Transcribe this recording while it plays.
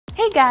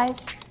Hey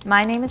guys,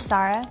 my name is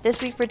Sarah.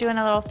 This week we're doing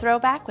a little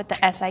throwback with the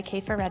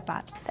SIK for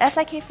Redbot. The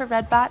SIK for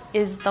Redbot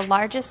is the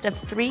largest of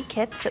 3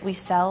 kits that we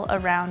sell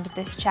around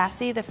this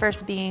chassis, the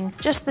first being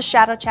just the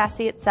Shadow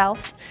chassis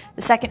itself,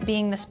 the second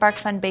being the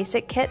SparkFun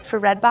basic kit for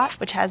Redbot,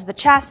 which has the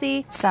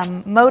chassis,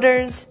 some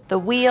motors, the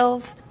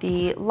wheels,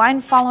 the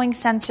line following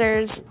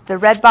sensors, the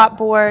Redbot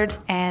board,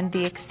 and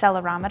the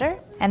accelerometer.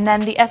 And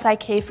then the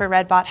SIK for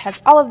Redbot has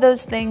all of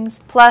those things,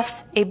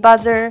 plus a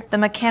buzzer, the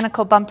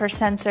mechanical bumper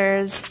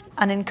sensors,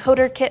 an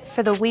encoder kit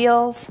for the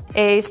wheels,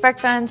 a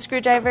SparkFun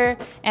screwdriver,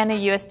 and a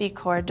USB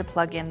cord to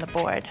plug in the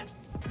board.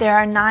 There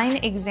are 9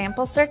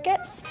 example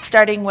circuits,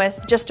 starting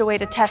with just a way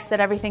to test that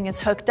everything is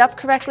hooked up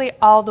correctly,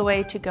 all the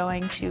way to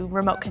going to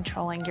remote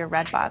controlling your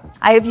Redbot.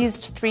 I have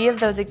used 3 of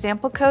those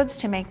example codes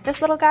to make this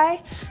little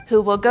guy,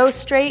 who will go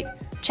straight,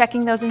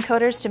 checking those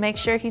encoders to make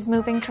sure he's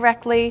moving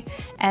correctly,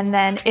 and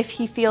then if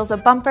he feels a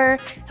bumper,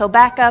 he'll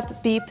back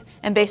up, beep,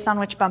 and based on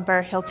which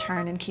bumper, he'll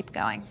turn and keep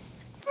going.